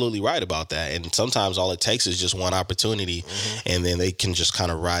 You're absolutely right about that. And sometimes all it takes is just one opportunity, and then they can just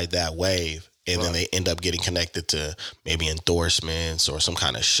kind of ride that wave, and then they end up getting connected to maybe endorsements or some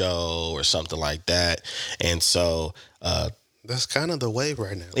kind of show or something like that. And so that's kind of the wave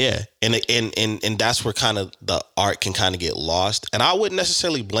right now. Yeah, and that's where kind of the art can kind of get lost. And I wouldn't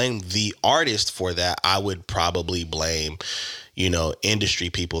necessarily blame the artist for that. I would probably blame, you know,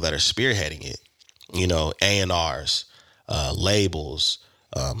 industry people that are spearheading it. You know, A&Rs, labels,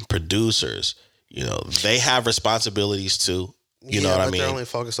 producers. You know, they have responsibilities too. You know what I mean? They're only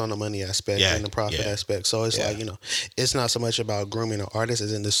focused on the money aspect and the profit aspect. So it's like, you know, it's not so much about grooming an artist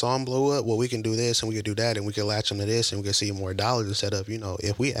as in the song blew up. Well, we can do this and we can do that and we can latch them to this and we can see more dollars instead of, you know,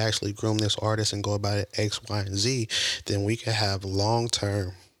 if we actually groom this artist and go about it X, Y, and Z, then we can have long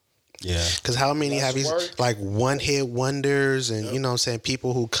term. Yeah. Because how many have these like one hit wonders and, you know what I'm saying,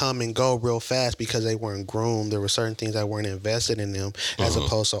 people who come and go real fast because they weren't groomed. There were certain things that weren't invested in them as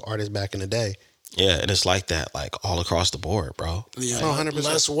opposed to artists back in the day. Yeah, and it's like that, like all across the board, bro. Yeah, 100%.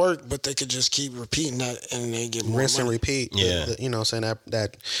 Less work, but they could just keep repeating that, and they get more rinse money. and repeat. Yeah, you know, what I'm saying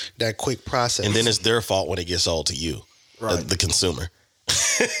that quick process, and then it's their fault when it gets sold to you, the consumer.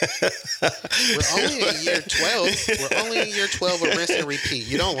 We're only in year 12. We're only in year 12 of rinse and repeat.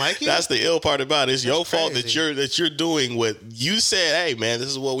 You don't like it? That's the ill part about it. It's your fault that you're doing what you said. Hey, man, this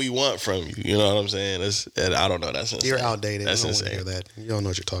is what we want from you. You know what I'm saying? And I don't know. That's insane. You're outdated. That's I don't insane. Want to hear that. You don't know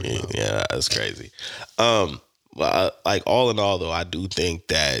what you're talking about. Yeah, that's crazy. But like all in all, though, I do think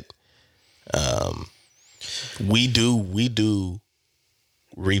that we do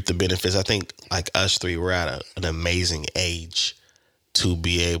reap the benefits. I think like us three, we're at an amazing age to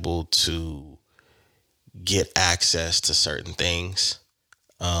be able to get access to certain things.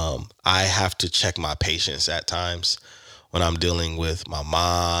 I have to check my patience at times when I'm dealing with my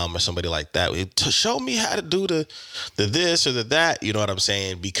mom or somebody like that to show me how to do the this or the that. You know what I'm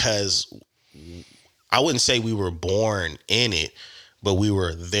saying? Because I wouldn't say we were born in it, but we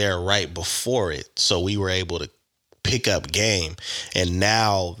were there right before it. So we were able to pick up game. And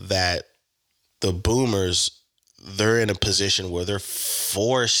now that the boomers, they're in a position where they're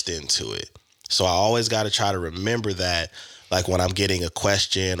forced into it. So I always got to try to remember that, like when I'm getting a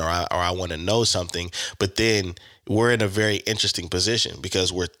question or I want to know something, but then we're in a very interesting position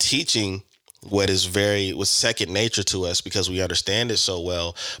because we're teaching what's second nature to us because we understand it so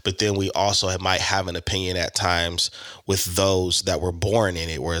well. But then we also might have an opinion at times with those that were born in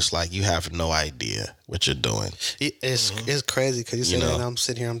it, where it's like, you have no idea what you're doing. It's crazy because you know, and I'm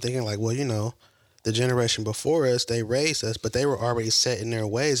sitting here, I'm thinking like, well, you know, the generation before us, they raised us, but they were already set in their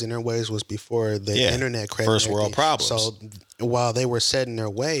ways, and their ways was before the internet created first world problems. So while they were set in their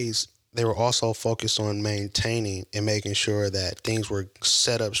ways, they were also focused on maintaining and making sure that things were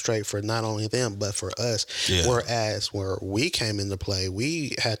set up straight for not only them, but for us. Yeah. Whereas where we came into play,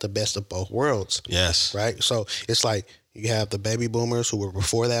 we had the best of both worlds. Yes. Right? So it's like you have the baby boomers who were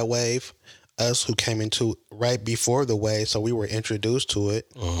before that wave, us who came into right before the way, so we were introduced to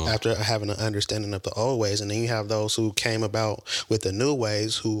it after having an understanding of the old ways, and then you have those who came about with the new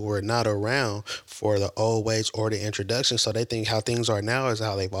ways who were not around for the old ways or the introduction, so they think how things are now is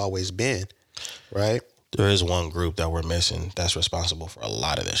how they've always been, right? There is one group that we're missing that's responsible for a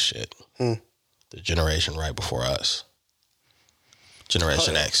lot of this shit. The generation right before us.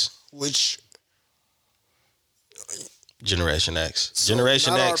 Generation X. Which Generation X. so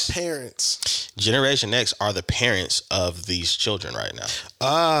Generation not X. Our parents. Generation X are the parents of these children right now.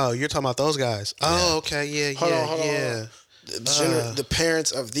 Oh, you're talking about those guys. Oh, okay, yeah. Hold on. The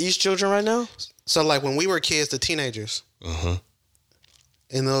parents of these children right now? So like when we were kids, the teenagers.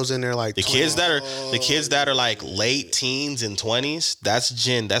 And those in there like the kids that are like late teens and 20s,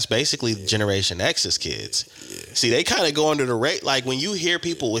 that's basically Generation X's kids. Yeah. See, they kind of go under the rate. Like when you hear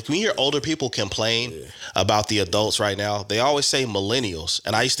older people complain about the adults right now, they always say millennials,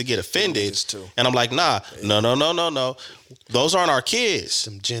 and I used to get offended, and I'm like, no. Those aren't our kids.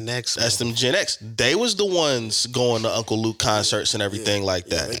 Them Gen X. That's them Gen X. They was the ones going to Uncle Luke concerts and everything like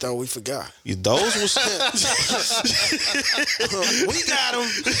that. They thought we forgot. Those was we got them.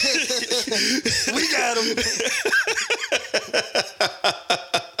 We got them.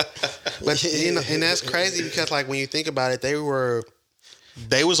 But you know, and that's crazy because like when you think about it, they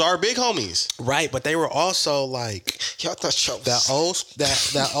was our big homies, right? But they were also like y'all thought y'all that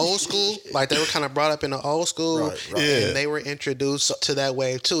old school. Like they were kind of brought up in the old school, right. Yeah. And they were introduced to that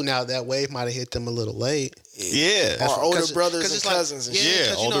wave too. Now that wave might have hit them a little late. Yeah, our older brothers and cousins.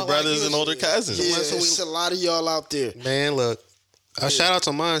 Older brothers and older cousins. Yeah, there's a lot of y'all out there. Man, look, I shout out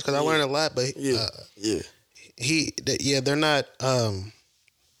to mine because I learned a lot. But they're not.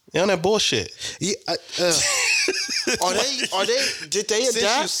 They're on that bullshit. Yeah. Are they? Did they adapt?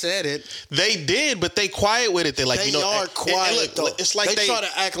 Since you said it, they did, but they quiet with it. They like they are quiet though. It's like they try to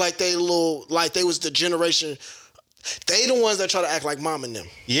act like they was the generation. They the ones that try to act like mom and them.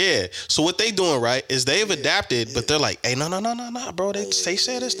 Yeah. So what they doing right is they've adapted, but they're like, hey, no, bro. They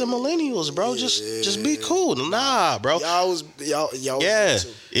said it's the millennials, bro. Just be cool. Nah, bro. Y'all. Yeah.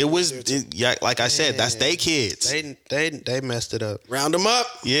 It was. Like I said, that's they kids. They messed it up. Round them up.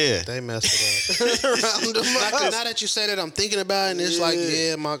 Yeah. They messed it up. Round them up. Now that you said it, I'm thinking about it, and it's like,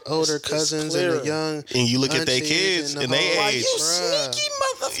 my older cousins and the young. And you look at their kids and they like, age. You sneaky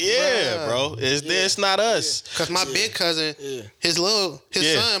motherfucker. Yeah, bro. It's not us. Because my big cousin, his son,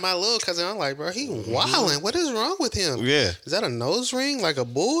 my little cousin, I'm like, bro, he wilding. What is wrong with him? Yeah. Is that a nose ring? Like a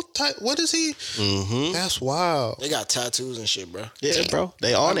bull type? What is he? That's wild. They got tattoos and shit, bro. Yeah, bro.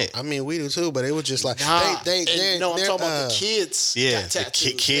 They on it. I mean, we do too, but it was just like, no, I'm talking about the kids. Yeah, got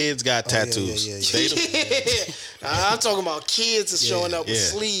tattoos, kids got tattoos. I'm talking about kids is showing up with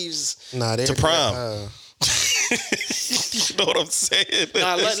sleeves. Nah, to prom. You know what I'm saying?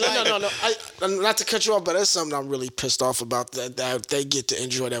 No. Not to cut you off, but that's something I'm really pissed off about that they get to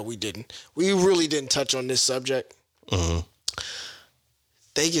enjoy that we didn't. We really didn't touch on this subject.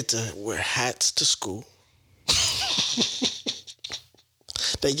 They get to wear hats to school.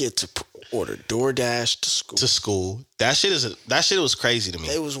 They get to order DoorDash to school. That shit was crazy to me.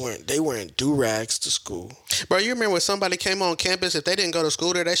 They wearing do-rags to school. Bro, you remember when somebody came on campus, if they didn't go to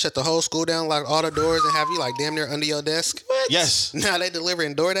school there, they shut the whole school down, lock all the doors, and have you like damn near under your desk? What? Yes. Now they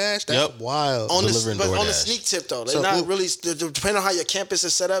delivering DoorDash? That's wild. On the sneak tip though. They're not really, depending on how your campus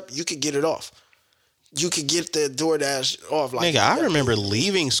is set up, you could get it off. You could get the DoorDash off. Like, nigga, I remember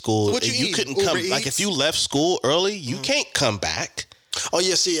leaving school. What you couldn't come. Eats? Like if you left school early, you can't come back. Oh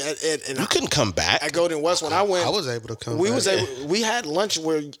yeah, see, and you couldn't come back at Golden West when I went. I was able to come. We had lunch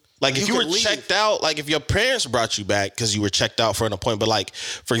where, like, if you were checked out, like if your parents brought you back because you were checked out for an appointment. But like,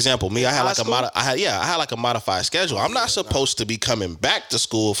 for example, me, I had like a modified schedule. I'm not supposed to be coming back to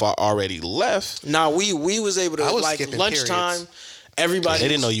school if I already left. Nah, we was able to like lunchtime. Periods. Everybody, they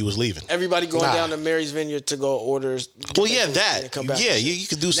didn't know you was leaving. Everybody going down to Mary's Vineyard to go order. Well, yeah, that. Yeah, you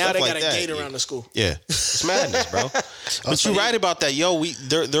could do stuff like that. Now they got a gate around the school. Yeah, it's madness, bro. But you're right about that, yo.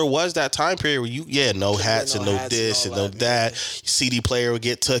 There was that time period where no hats and no this and no that. CD player would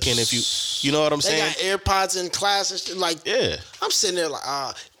get taken if you know what I'm saying. They got AirPods in class and shit. Like, I'm sitting there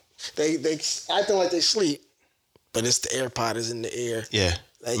like, they acting like they sleep, but it's the AirPod is in the ear. Yeah,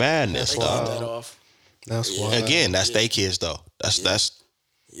 madness. They got that off. That's wild. Again, that's they kids though. That's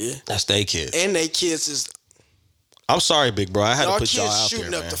they kids. And they kids is. I'm sorry, big bro. I had to put y'all out there,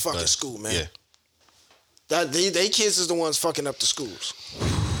 shooting up the fucking school, man. Yeah. That they kids is the ones fucking up the schools.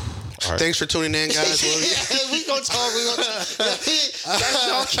 Right. Thanks for tuning in, guys. we gonna talk. That's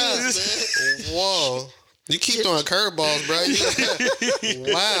y'all kids, man. Whoa. You keep throwing curveballs, bro.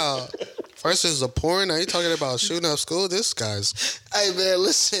 Wow. First is a porn. Now you talking about shooting up school. This guy's Hey man,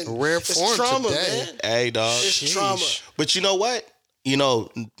 listen. rare It's form trauma, today. man. Hey, dog. It's trauma. But you know what?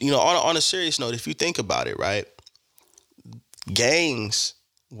 On a serious note, if you think about it, right? Gangs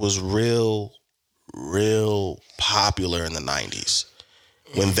was real popular in the 90s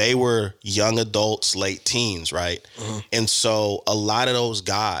when they were young adults, late teens, right? Mm-hmm. And so a lot of those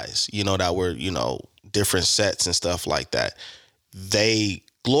guys, that were, different sets and stuff like that, they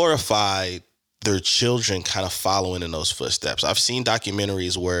glorified their children kind of following in those footsteps. I've seen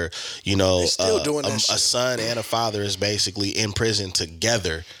documentaries where, a son and a father is basically in prison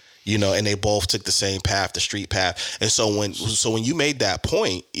together, and they both took the same path, the street path. And so when you made that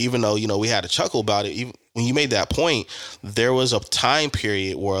point, even though, we had a chuckle about it, even when you made that point, there was a time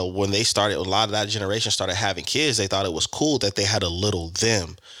period where when they started, a lot of that generation started having kids, they thought it was cool that they had a little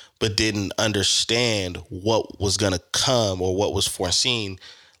them, but didn't understand what was going to come or what was foreseen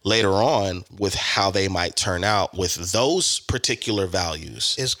later on with how they might turn out with those particular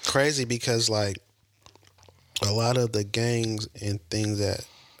values. It's crazy because like a lot of the gangs and things that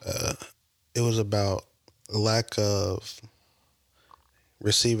it was about lack of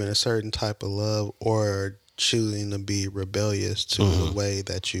receiving a certain type of love or choosing to be rebellious to the way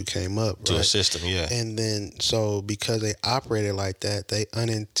that you came up, to right? a system, yeah. And then so because they operated like that, they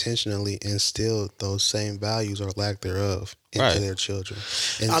unintentionally instilled those same values or lack thereof into their children.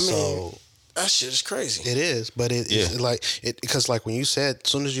 And that shit is crazy. It is, but it's like it because like when you said, as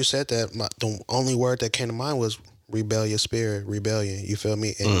soon as you said that, the only word that came to mind was rebellious spirit, rebellion. You feel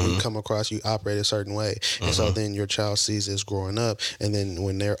me? And when you come across, you operate a certain way, and so then your child sees this growing up, and then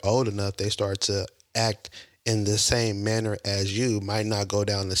when they're old enough, they start to act in the same manner as you. Might not go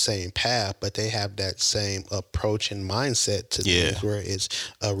down the same path, but they have that same approach and mindset to things where it's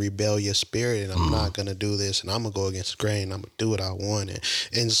a rebellious spirit, and I'm not gonna do this, and I'm gonna go against the grain. I'm gonna do what I want,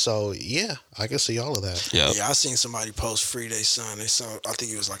 and so I can see all of that. Yeah, I seen somebody post free their son. Their son, I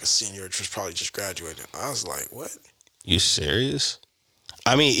think he was like a senior, which was probably just graduated. I was like, what? You serious?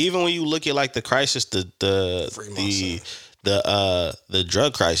 I mean, even when you look at like the crisis, the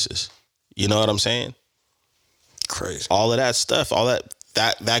drug crisis, you know what I'm saying? Crazy. All of that stuff, all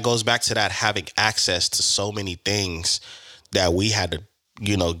that goes back to that having access to so many things that we had to,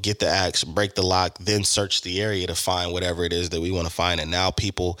 get the axe, break the lock, then search the area to find whatever it is that we want to find. And now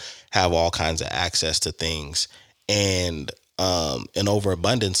people have all kinds of access to things and an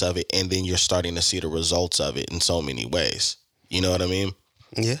overabundance of it. And then you're starting to see the results of it in so many ways. You know what I mean?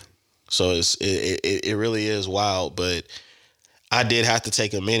 Yeah. So it really is wild, but I did have to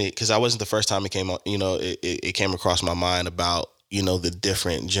take a minute because I wasn't the first time it came on. It came across my mind about the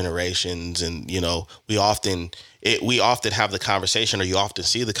different generations, and we often have the conversation, or you often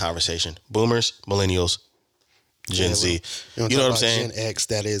see the conversation. Boomers, millennials, Gen Z. You know what I'm saying? Gen X,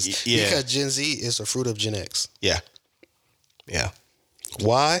 that is, because Gen Z is a fruit of Gen X. Yeah.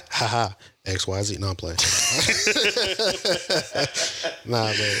 Why? Haha. XYZ. No, I'm playing. Nah,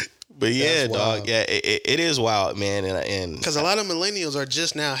 man. But yeah, dog. Yeah, it is wild, man. And because a lot of millennials are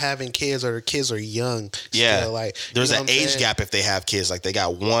just now having kids, or their kids are young. Yeah, still, like there's an age gap if they have kids. Like they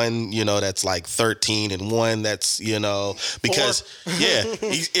got one, that's like 13, and one that's because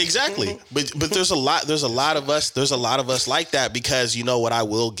exactly. But there's a lot of us like that, because what I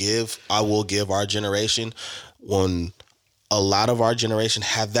will give our generation when. A lot of our generation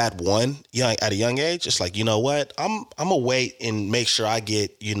have that one at a young age. It's like, you know what? I'm gonna wait and make sure I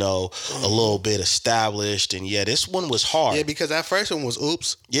get, a little bit established. And this one was hard. Yeah, because that first one was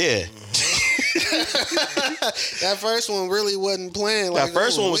oops. Yeah. That first one really wasn't playing. That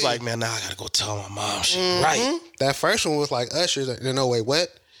first one was like, man, now I gotta go tell my mom shit. Right. That first one was like Usher's. Like, no, wait,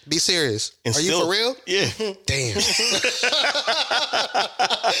 what? Be serious. And Are you for real? Yeah. Damn.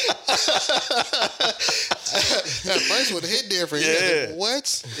 That first one hit different. Yeah. Like,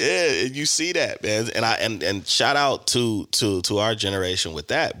 what? Yeah, you see that, man. And shout out to our generation with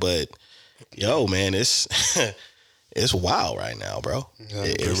that. But yo, man, it's it's wild right now, bro.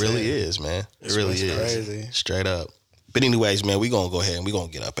 It really is, man. It really is. Crazy. Straight up. But anyways, man, we gonna go ahead and we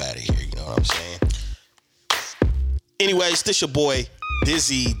gonna get up out of here. You know what I'm saying? Anyways, this your boy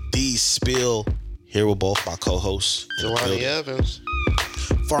Dizzy D Spill here with both my co-hosts, Jelani Evans,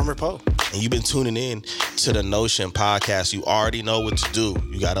 Farmer Poe. And you've been tuning in to the Notion Podcast. You already know what to do.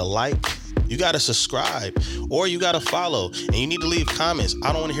 You gotta like, you gotta subscribe, or you gotta follow, and you need to leave comments.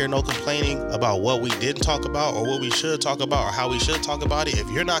 I don't want to hear no complaining about what we didn't talk about, or what we should talk about, or how we should talk about it. If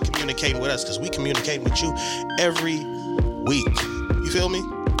you're not communicating with us, because we communicate with you every week. You feel me?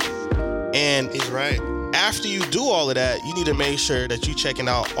 And he's right. After you do all of that, you need to make sure that you're checking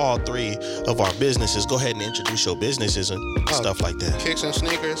out all 3 of our businesses. Go ahead and introduce your businesses and stuff like that. Kicks and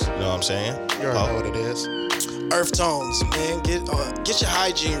sneakers. You know what I'm saying? You already know what it is. Earth tones, man. Get your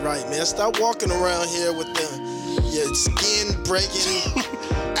hygiene right, man. Stop walking around here with your skin breaking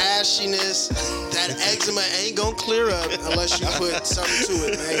ashiness. That eczema ain't gonna clear up unless you put something to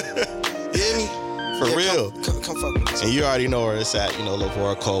it, man. You hear me? For real. Come fuck with us. And you already know where it's at,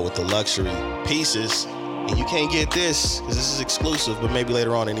 Lavora Cole with the luxury pieces. And you can't get this because this is exclusive, but maybe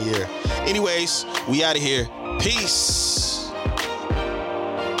later on in the year. Anyways, we out of here. Peace.